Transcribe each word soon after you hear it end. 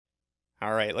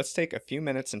All right, let's take a few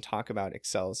minutes and talk about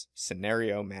Excel's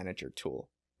Scenario Manager tool,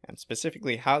 and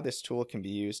specifically how this tool can be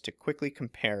used to quickly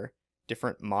compare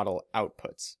different model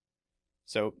outputs.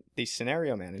 So the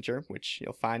Scenario Manager, which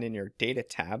you'll find in your Data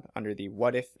tab under the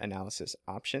What If Analysis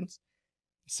options,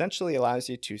 essentially allows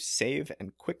you to save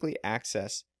and quickly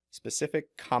access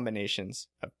specific combinations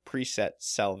of preset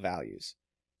cell values.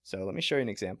 So let me show you an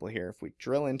example here. If we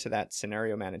drill into that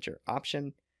Scenario Manager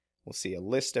option, we'll see a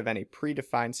list of any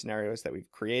predefined scenarios that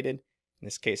we've created. In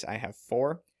this case, I have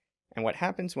 4. And what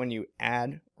happens when you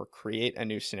add or create a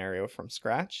new scenario from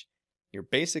scratch, you're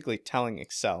basically telling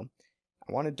Excel,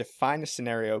 I want to define a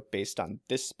scenario based on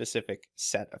this specific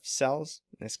set of cells.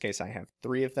 In this case, I have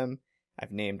 3 of them.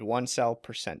 I've named one cell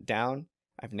percent down.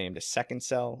 I've named a second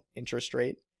cell interest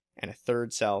rate and a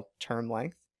third cell term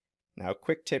length. Now, a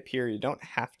quick tip here, you don't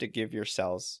have to give your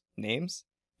cells names.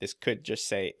 This could just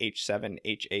say H7,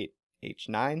 H8,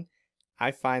 H9.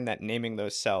 I find that naming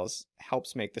those cells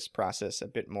helps make this process a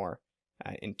bit more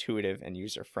intuitive and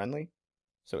user-friendly.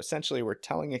 So essentially, we're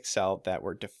telling Excel that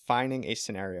we're defining a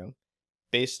scenario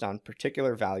based on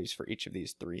particular values for each of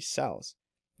these 3 cells.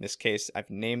 In this case, I've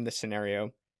named the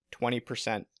scenario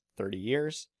 20% 30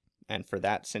 years. And for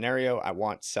that scenario, I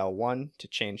want cell 1 to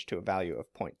change to a value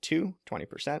of 0.2,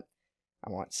 20%. I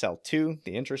want cell 2,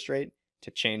 the interest rate, to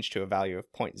change to a value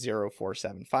of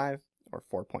 0.0475 or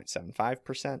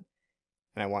 4.75%. And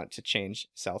I want to change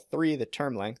cell 3, the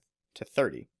term length, to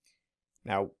 30.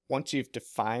 Now, once you've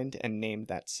defined and named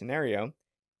that scenario,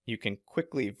 you can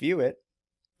quickly view it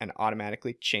and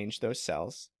automatically change those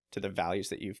cells to the values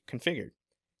that you've configured.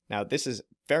 Now, this is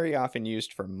very often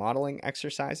used for modeling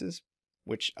exercises,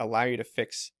 which allow you to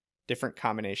fix different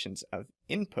combinations of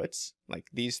inputs, like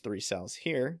these 3 cells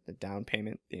here, the down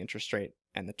payment, the interest rate,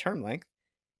 and the term length,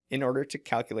 in order to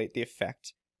calculate the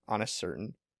effect on a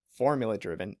certain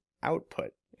formula-driven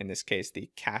output, in this case, the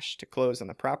cash to close on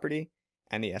the property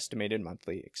and the estimated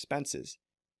monthly expenses.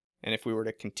 And if we were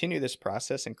to continue this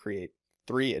process and create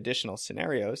 3 additional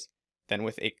scenarios, then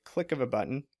with a click of a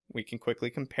button, we can quickly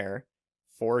compare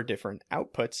 4 different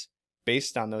outputs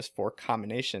based on those 4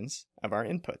 combinations of our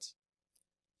inputs.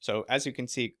 So as you can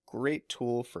see, great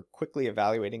tool for quickly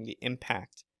evaluating the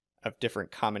impact of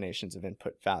different combinations of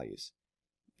input values.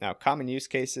 Now, common use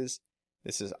cases,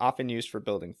 this is often used for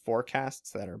building forecasts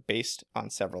that are based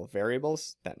on several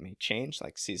variables that may change,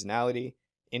 like seasonality,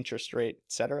 interest rate,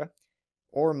 etc.,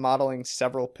 or modeling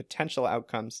several potential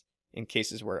outcomes in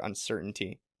cases where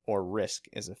uncertainty or risk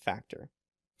is a factor.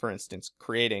 For instance,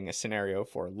 creating a scenario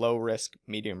for low risk,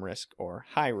 medium risk, or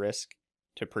high risk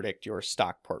to predict your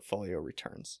stock portfolio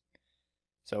returns.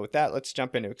 So with that, let's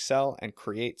jump into Excel and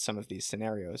create some of these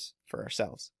scenarios for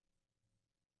ourselves.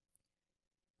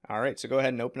 All right, so go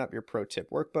ahead and open up your Pro Tip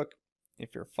workbook.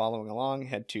 If you're following along,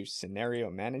 head to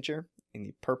Scenario Manager in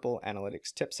the purple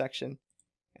Analytics Tip section,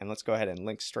 and let's go ahead and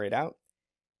link straight out.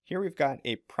 Here we've got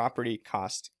a property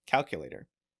cost calculator.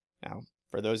 Now,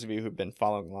 for those of you who've been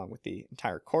following along with the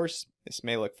entire course, this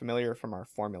may look familiar from our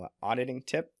formula auditing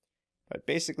tip, but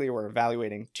basically we're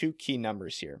evaluating 2 key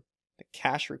numbers here, the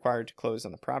cash required to close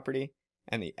on the property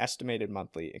and the estimated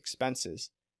monthly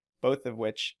expenses, both of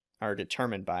which are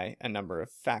determined by a number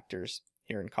of factors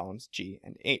here in columns G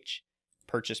and H.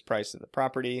 Purchase price of the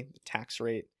property, the tax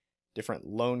rate, different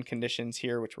loan conditions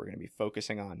here, which we're going to be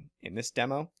focusing on in this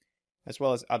demo, as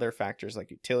well as other factors like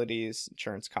utilities,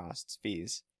 insurance costs,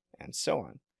 fees, and so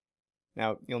on.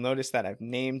 Now, you'll notice that I've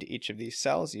named each of these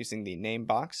cells using the name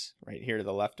box right here to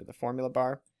the left of the formula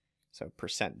bar. So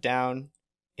percent down,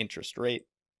 interest rate,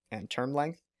 and term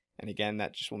length. And again,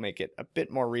 that just will make it a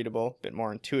bit more readable, a bit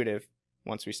more intuitive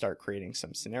once we start creating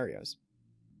some scenarios.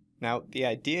 Now, the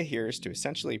idea here is to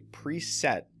essentially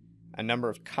preset a number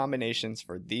of combinations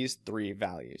for these 3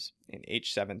 values in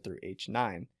H7 through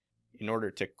H9 in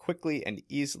order to quickly and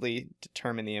easily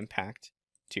determine the impact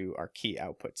to our key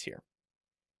outputs here.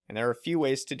 And there are a few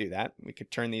ways to do that. We could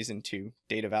turn these into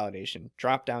data validation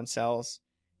drop-down cells,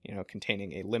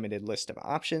 containing a limited list of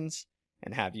options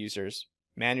and have users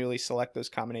manually select those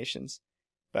combinations.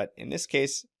 But in this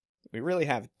case, we really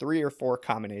have 3 or 4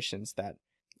 combinations that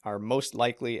are most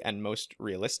likely and most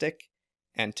realistic.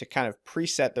 And to kind of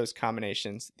preset those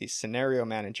combinations, the Scenario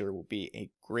Manager will be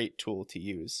a great tool to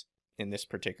use in this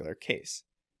particular case.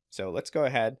 So let's go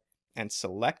ahead and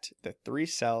select the 3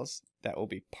 cells that will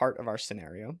be part of our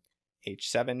scenario,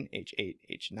 H7, H8,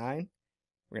 H9.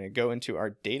 We're going to go into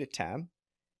our Data tab,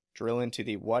 drill into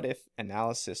the What If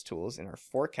Analysis tools in our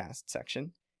Forecast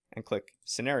section, and click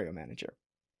Scenario Manager.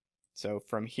 So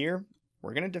from here,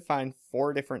 we're going to define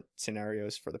 4 different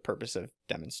scenarios for the purpose of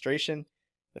demonstration.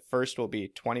 The first will be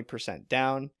 20%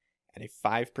 down at a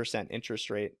 5% interest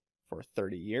rate for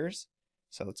 30 years.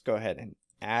 So let's go ahead and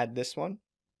add this one.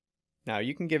 Now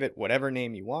you can give it whatever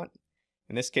name you want.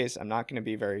 In this case, I'm not going to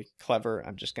be very clever.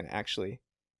 I'm just going to actually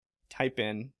type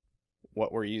in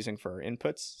what we're using for our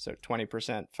inputs. So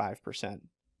 20%, 5%,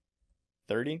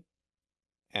 30.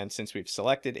 And since we've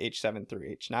selected H7 through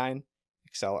H9,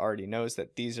 Excel already knows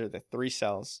that these are the 3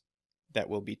 cells that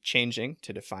we'll be changing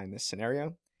to define this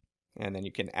scenario. And then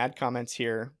you can add comments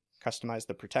here, customize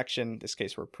the protection. In this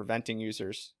case, we're preventing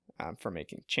users from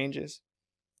making changes,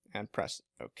 and press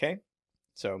OK.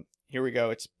 So here we go.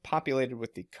 It's populated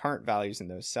with the current values in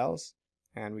those cells,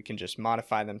 and we can just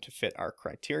modify them to fit our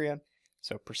criteria.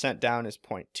 So percent down is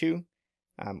 0.2.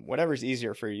 Whatever's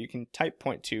easier for you. You can type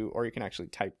 0.2 or you can actually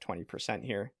type 20%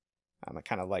 here. I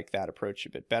kind of like that approach a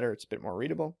bit better. It's a bit more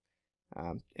readable.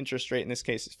 Interest rate in this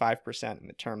case is 5% and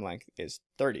the term length is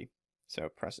 30. So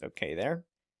press OK there,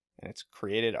 and it's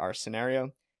created our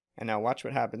scenario. And now watch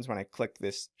what happens when I click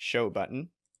this show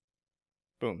button.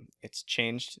 Boom, it's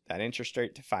changed that interest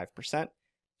rate to 5%.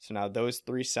 So now those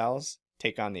 3 cells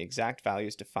take on the exact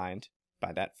values defined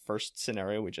by that first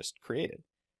scenario we just created.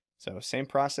 So same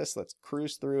process, let's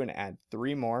cruise through and add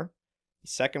 3 more. The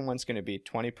second one's going to be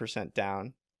 20%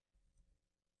 down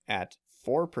at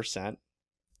 4%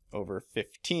 over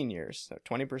 15 years. So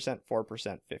 20%,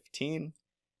 4%, 15.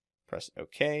 Press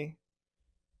OK.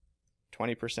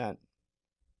 20%,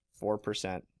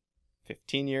 4%,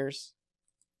 15 years.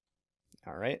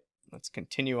 All right, let's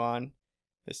continue on.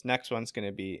 This next one's going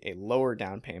to be a lower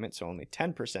down payment, so only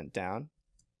 10% down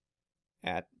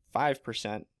at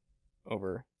 5%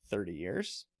 over 30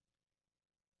 years.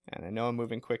 And I know I'm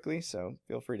moving quickly, so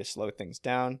feel free to slow things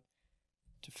down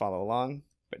to follow along.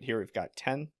 But here we've got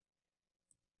 10,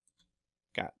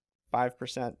 got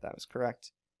 5%, that was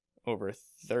correct, over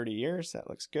 30 years, that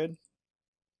looks good.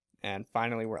 And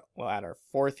finally, we'll add our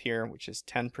fourth here, which is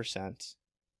 10%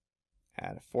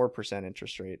 at a 4%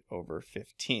 interest rate over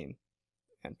 15.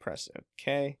 And press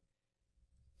OK.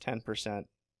 10%,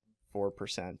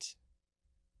 4%,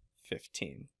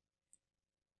 15.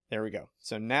 There we go.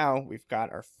 So now we've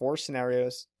got our 4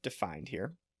 scenarios defined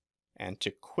here. And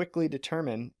to quickly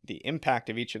determine the impact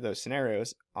of each of those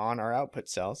scenarios on our output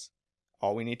cells,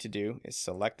 all we need to do is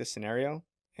select the scenario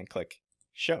and click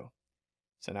Show.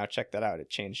 So now check that out. It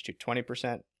changed to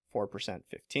 20%, 4%,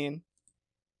 15.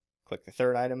 Click the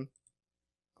third item,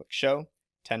 click Show,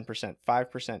 10%,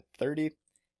 5%, 30.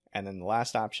 And then the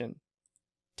last option,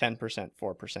 10%,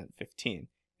 4%, 15.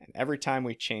 And every time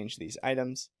we change these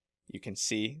items, you can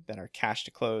see that our cash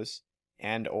to close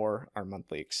and or our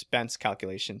monthly expense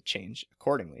calculation change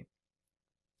accordingly.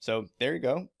 So there you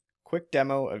go. Quick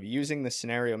demo of using the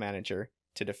scenario manager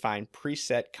to define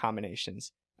preset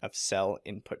combinations of cell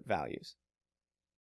input values.